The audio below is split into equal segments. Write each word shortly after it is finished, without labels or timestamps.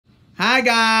Hi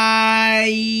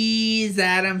guys,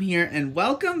 Adam here, and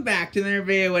welcome back to another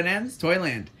video in Adam's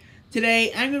Toyland.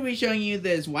 Today, I'm going to be showing you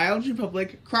this Wild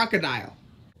Republic crocodile.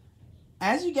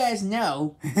 As you guys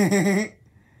know,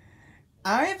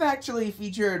 I've actually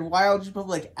featured Wild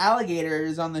Republic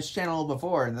alligators on this channel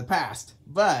before in the past,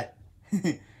 but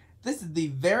this is the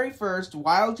very first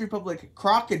Wild Republic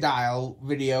crocodile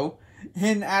video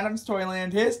in Adam's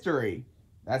Toyland history.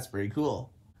 That's pretty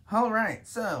cool. Alright,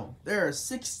 so there are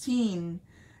 16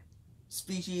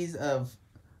 species of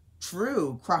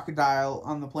true crocodile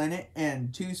on the planet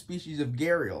and 2 species of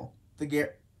gharial. The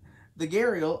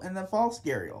gharial and the false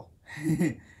gharial.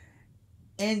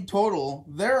 In total,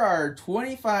 there are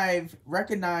 25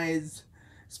 recognized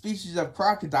species of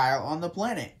crocodile on the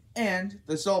planet. And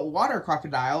the saltwater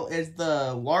crocodile is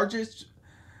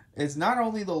not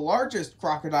only the largest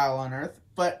crocodile on Earth,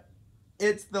 but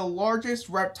it's the largest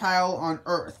reptile on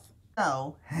Earth.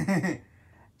 So,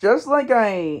 just like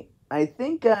I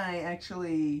think I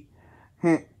actually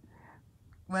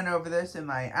went over this in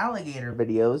my alligator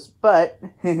videos, but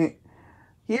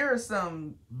here are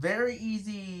some very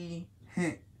easy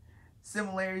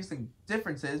similarities and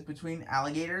differences between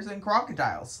alligators and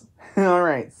crocodiles.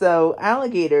 Alright, so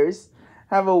alligators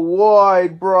have a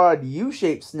wide, broad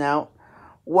U-shaped snout,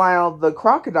 while the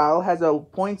crocodile has a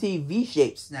pointy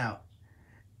V-shaped snout.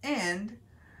 And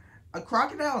a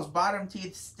crocodile's bottom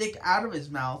teeth stick out of his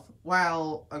mouth,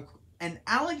 while an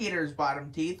alligator's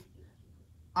bottom teeth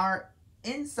are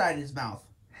inside his mouth.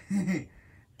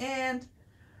 And,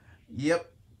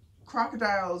 yep,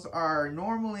 crocodiles are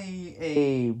normally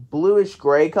a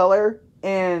bluish-gray color,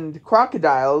 and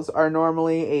crocodiles are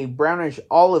normally a brownish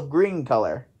olive-green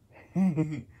color.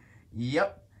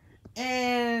 Yep.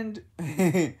 And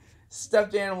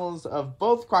stuffed animals of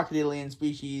both crocodilian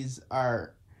species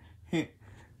are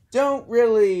don't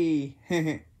really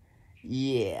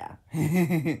yeah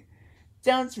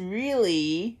don't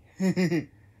really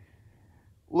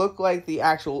look like the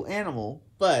actual animal,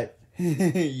 but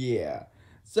yeah.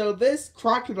 So this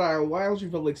crocodile Wild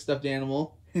Republic stuffed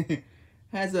animal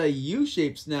has a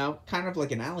U-shaped snout, kind of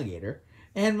like an alligator,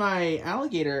 and my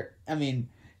alligator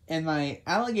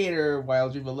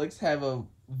Wild Republics have a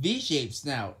V-shaped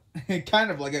snout,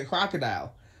 kind of like a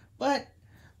crocodile. But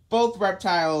both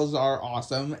reptiles are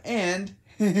awesome, and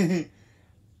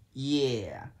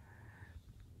yeah,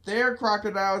 they're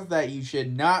crocodiles that you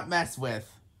should not mess with.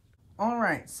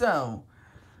 Alright, so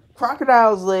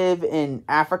crocodiles live in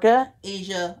Africa,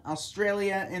 Asia,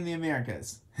 Australia, and the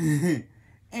Americas.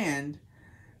 And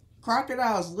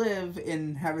crocodiles live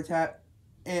in habitat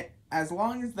as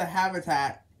long as the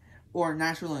habitat or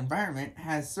natural environment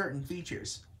has certain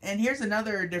features. And here's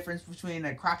another difference between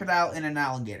a crocodile and an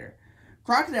alligator.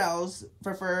 Crocodiles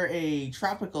prefer a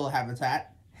tropical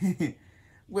habitat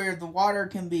where the water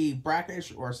can be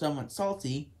brackish or somewhat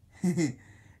salty,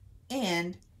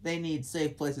 and they need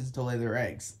safe places to lay their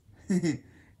eggs.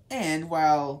 And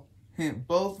while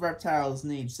both reptiles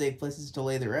need safe places to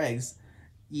lay their eggs,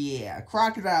 yeah,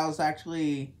 crocodiles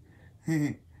actually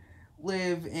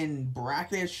live in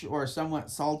brackish or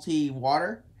somewhat salty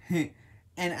water, and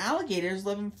alligators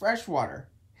live in fresh water.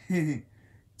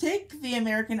 Take the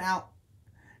American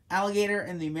alligator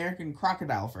and the American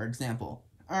crocodile, for example.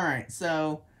 Alright,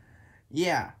 so,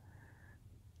 yeah.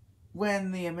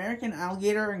 When the American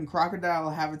alligator and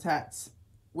crocodile habitats,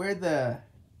 where the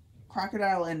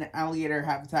crocodile and alligator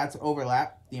habitats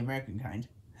overlap, the American kind,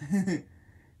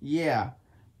 yeah,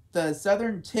 the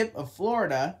southern tip of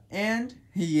Florida, and,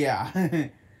 yeah,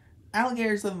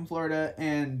 alligators live in Florida,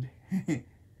 and,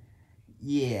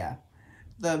 yeah,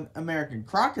 the American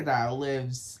crocodile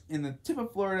lives in the tip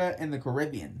of Florida and the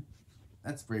Caribbean.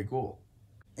 That's pretty cool.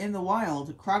 In the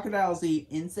wild, crocodiles eat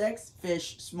insects,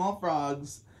 fish, small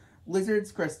frogs,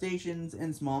 lizards, crustaceans,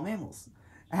 and small mammals.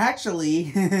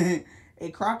 Actually, a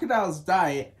crocodile's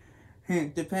diet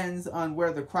depends on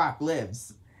where the croc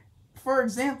lives. For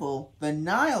example, the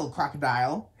Nile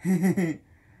crocodile,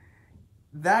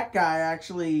 that guy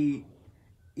actually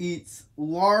eats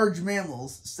large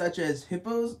mammals such as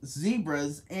hippos,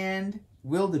 zebras, and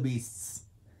wildebeests.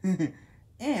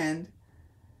 And,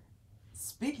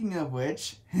 speaking of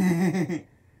which,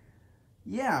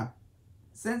 yeah,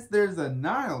 since there's a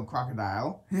Nile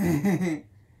crocodile,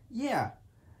 yeah,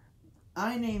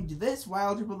 I named this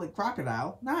Wild Republic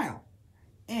crocodile Nile.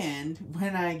 And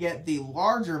when I get the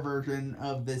larger version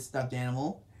of this stuffed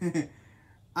animal,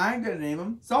 I'm going to name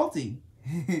him Salty,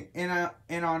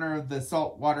 in honor of the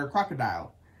saltwater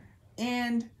crocodile.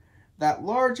 And that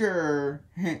larger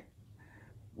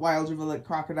Wild Republic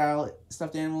crocodile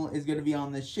stuffed animal is going to be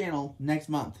on this channel next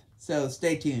month. So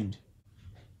stay tuned.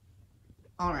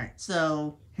 Alright,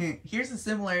 so here's the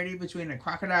similarity between a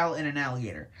crocodile and an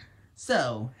alligator.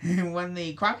 So, when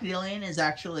the crocodilian is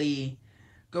actually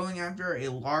going after a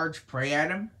large prey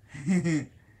item,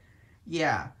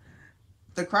 yeah,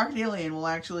 the crocodilian will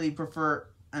actually perform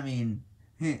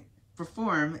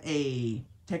a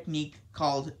technique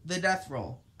called the death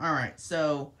roll. Alright,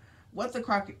 so what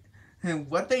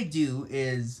they do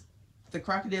is the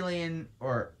crocodilian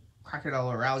or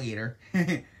crocodile or alligator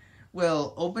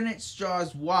will open its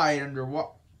jaws wide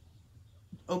underwater,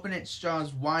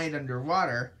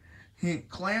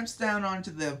 clamps down onto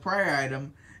the prey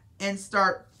item, and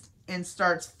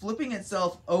starts flipping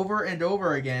itself over and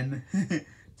over again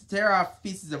to tear off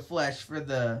pieces of flesh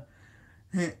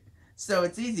so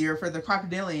it's easier for the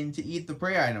crocodilian to eat the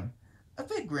prey item. A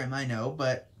bit grim, I know,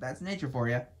 but that's nature for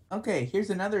you. Okay, here's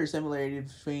another similarity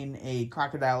between a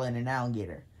crocodile and an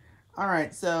alligator.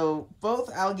 Alright, so both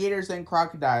alligators and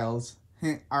crocodiles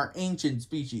are ancient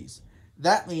species.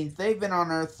 That means they've been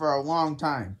on Earth for a long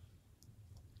time.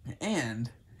 And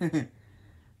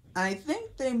I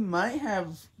think they might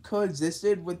have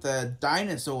coexisted with the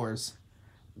dinosaurs.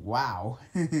 Wow.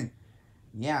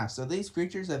 Yeah, so these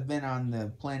creatures have been on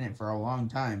the planet for a long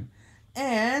time.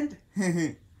 And,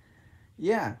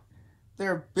 yeah,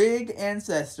 they're big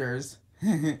ancestors.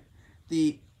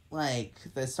 the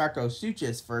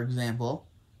Sarcosuchus, for example.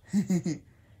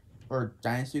 Or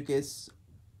Dinosuchus.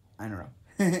 I don't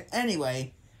know.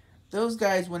 Anyway, those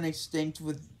guys went extinct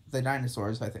with the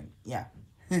dinosaurs, I think. Yeah.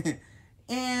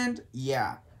 And,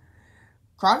 yeah.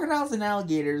 Crocodiles and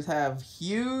alligators have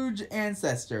huge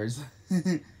ancestors.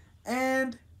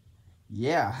 And,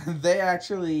 yeah, they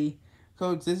actually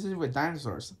coexisted with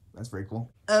dinosaurs. That's pretty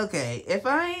cool. Okay, if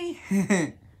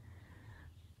I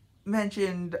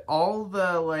mentioned all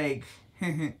the,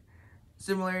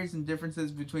 similarities and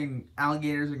differences between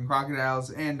alligators and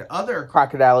crocodiles and other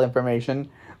crocodile information,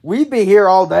 we'd be here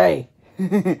all day.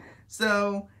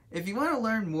 So, if you want to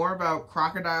learn more about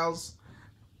crocodiles,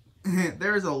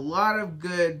 there's a lot of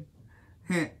good,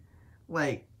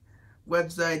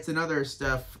 websites and other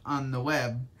stuff on the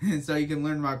web, so you can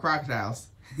learn about crocodiles.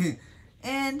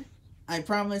 And I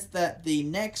promise that the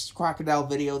next crocodile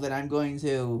video that I'm going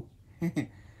to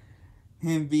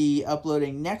be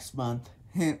uploading next month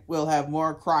will have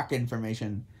more croc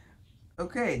information.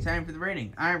 Okay, time for the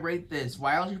rating. I rate this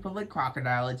Wild Republic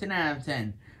crocodile a 10 out of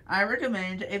 10. I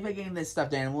recommend picking this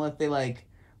stuffed animal if they like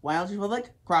Wild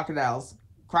Republic crocodiles,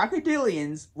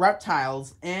 crocodilians,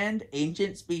 reptiles, and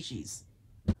ancient species.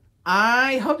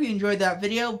 I hope you enjoyed that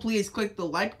video. Please click the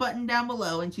like button down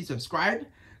below, and to subscribe,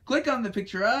 click on the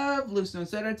picture of Loose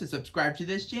Nosetta to subscribe to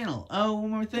this channel. Oh, one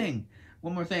more thing.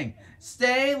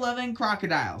 Stay loving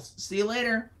crocodiles. See you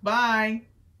later. Bye.